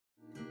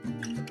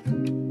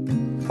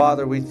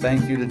Father, we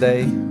thank you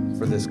today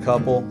for this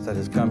couple that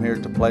has come here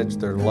to pledge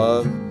their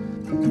love.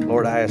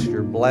 Lord, I ask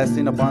your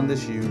blessing upon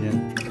this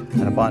union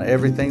and upon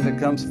everything that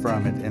comes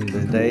from it in the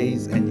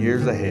days and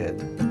years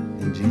ahead.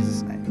 In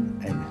Jesus' name,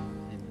 amen.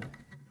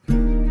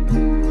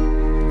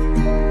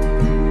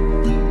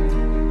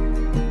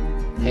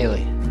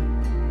 Hailey,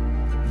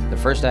 the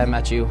first day I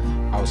met you,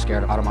 I was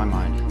scared out of my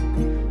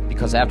mind.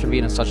 Because after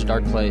being in such a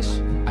dark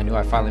place, I knew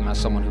I finally met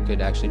someone who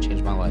could actually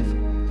change my life.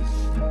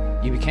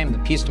 You became the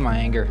peace to my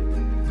anger,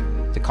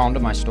 the calm to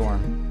my storm,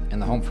 and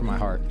the home for my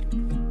heart.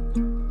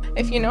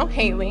 If you know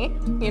Hailey,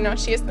 you know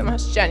she is the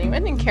most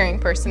genuine and caring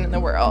person in the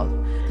world.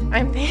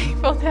 I'm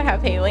thankful to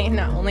have Hailey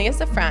not only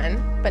as a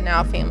friend, but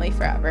now family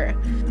forever.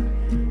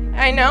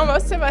 I know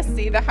most of us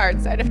see the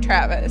hard side of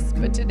Travis,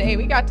 but today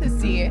we got to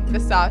see the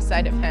soft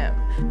side of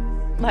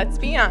him. Let's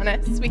be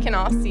honest, we can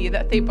all see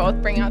that they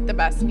both bring out the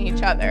best in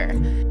each other.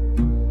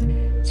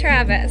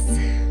 Travis,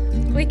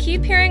 we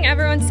keep hearing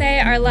everyone say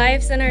our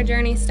lives and our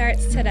journey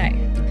starts today,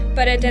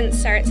 but it didn't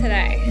start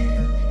today.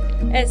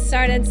 It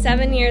started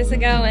 7 years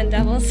ago in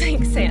Devil's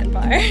Lake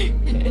Sandbar.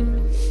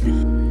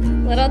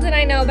 Little did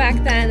I know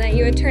back then that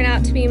you would turn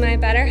out to be my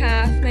better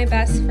half, my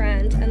best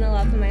friend, and the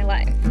love of my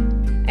life.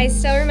 I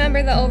still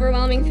remember the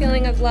overwhelming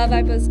feeling of love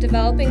I was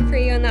developing for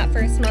you in that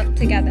first month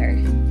together.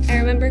 I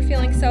remember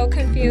feeling so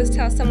confused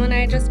how someone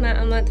I had just met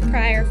a month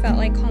prior felt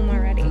like home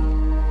already.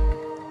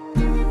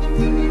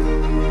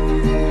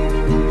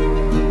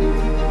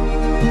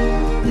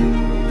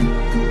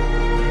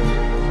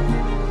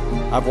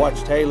 I've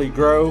watched Hailey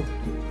grow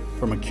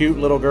from a cute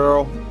little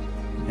girl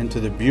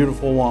into the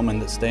beautiful woman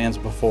that stands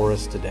before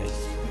us today.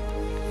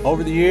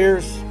 Over the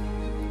years,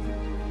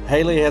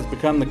 Hailey has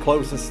become the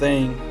closest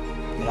thing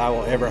that I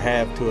will ever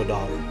have to a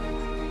daughter.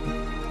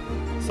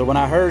 So when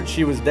I heard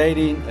she was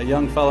dating a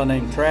young fella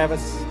named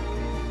Travis,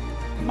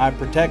 my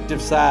protective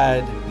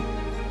side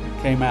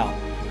came out.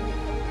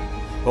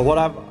 But what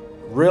I've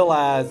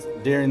realized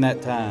during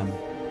that time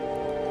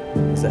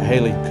is that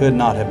Hailey could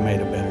not have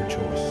made a better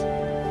choice.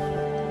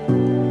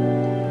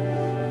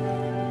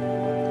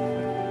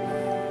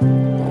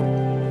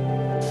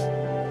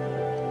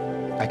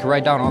 I could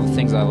write down all the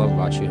things I love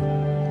about you,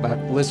 but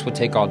the list would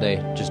take all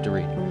day just to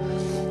read.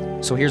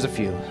 So here's a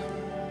few.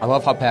 I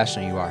love how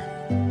passionate you are,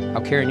 how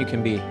caring you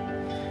can be,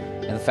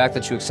 and the fact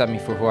that you accept me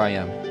for who I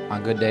am,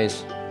 on good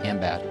days and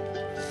bad.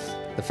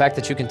 The fact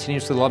that you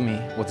continuously love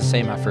me with the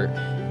same effort,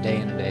 day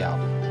in and day out.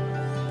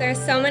 There's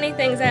so many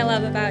things I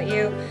love about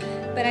you,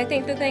 but I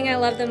think the thing I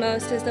love the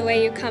most is the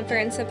way you comfort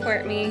and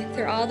support me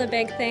through all the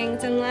big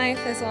things in life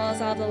as well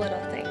as all the little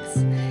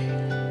things.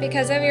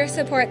 Because of your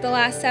support the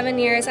last 7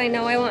 years, I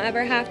know I won't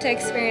ever have to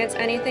experience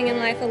anything in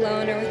life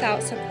alone or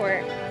without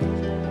support.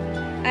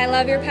 I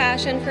love your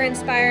passion for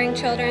inspiring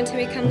children to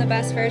become the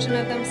best version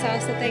of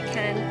themselves that they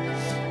can.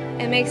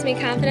 It makes me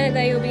confident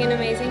that you'll be an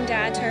amazing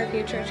dad to our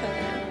future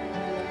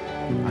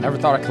children. I never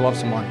thought I could love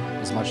someone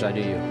as much as I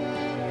do you,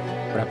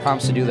 but I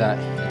promise to do that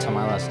until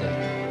my last day.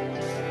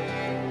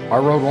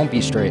 Our road won't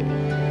be straight.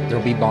 There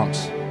will be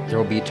bumps, there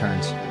will be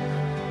turns,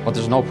 but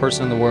there's no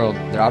person in the world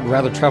that I'd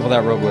rather travel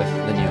that road with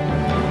than you.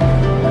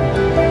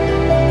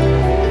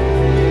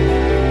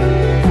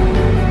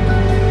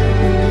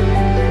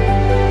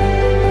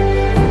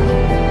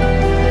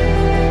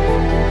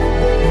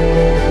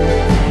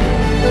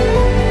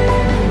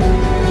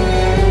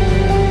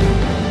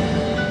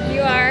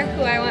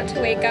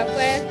 Wake up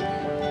with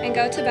and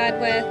go to bed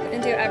with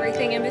and do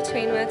everything in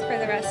between with for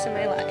the rest of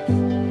my life.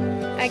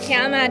 I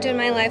can't imagine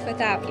my life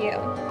without you.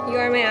 You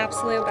are my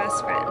absolute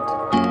best friend.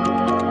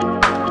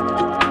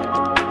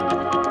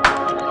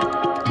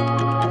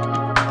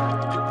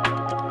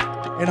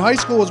 In high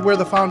school was where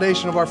the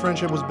foundation of our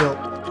friendship was built,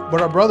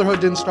 but our brotherhood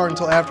didn't start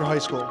until after high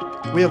school.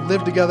 We have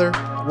lived together,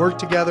 worked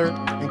together,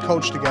 and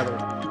coached together.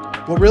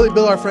 What really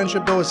built our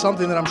friendship, though, is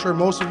something that I'm sure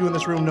most of you in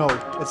this room know.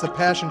 It's the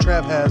passion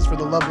Trav has for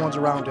the loved ones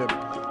around him.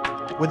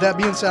 With that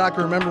being said, I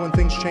can remember when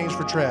things changed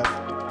for Trav.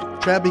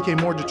 Trav became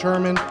more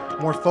determined,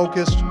 more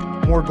focused,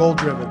 more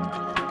goal-driven.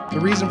 The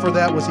reason for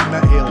that was he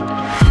met Hailey.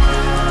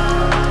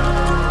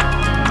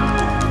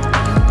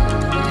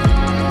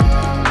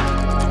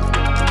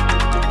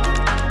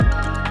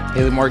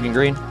 Hailey Morgan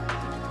Green,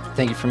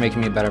 thank you for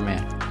making me a better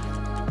man.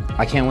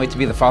 I can't wait to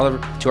be the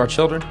father to our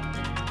children,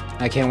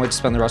 and I can't wait to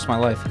spend the rest of my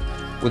life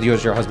with you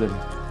as your husband.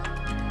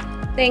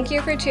 Thank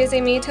you for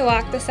choosing me to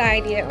walk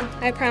beside you.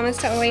 I promise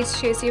to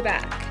always choose you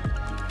back.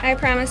 I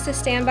promise to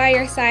stand by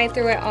your side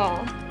through it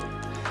all.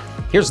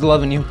 Here's to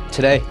loving you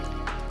today,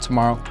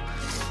 tomorrow,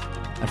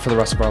 and for the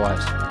rest of our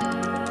lives.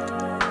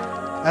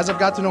 As I've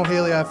got to know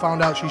Hailey, I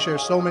found out she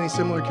shares so many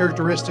similar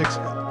characteristics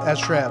as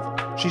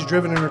Trav. She's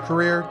driven in her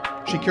career.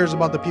 She cares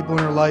about the people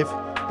in her life.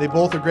 They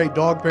both are great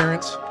dog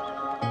parents.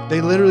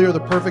 They literally are the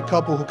perfect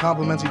couple who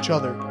complement each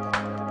other.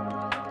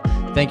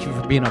 Thank you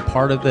for being a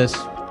part of this.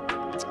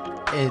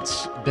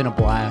 It's been a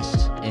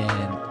blast,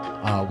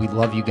 and we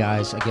love you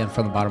guys, again,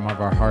 from the bottom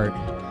of our heart.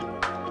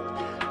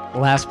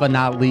 Last but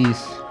not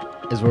least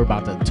is we're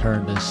about to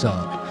turn this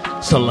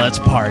up. So let's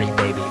party,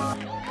 baby.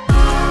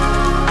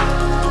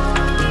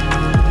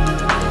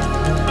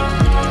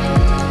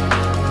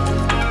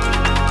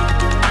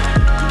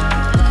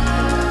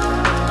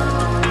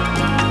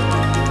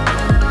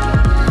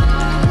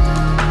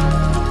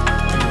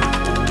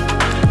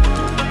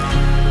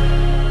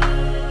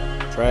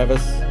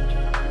 Travis,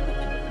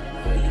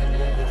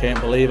 can't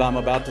believe I'm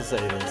about to say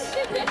this.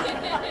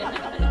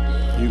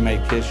 You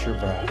may kiss your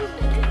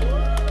bride.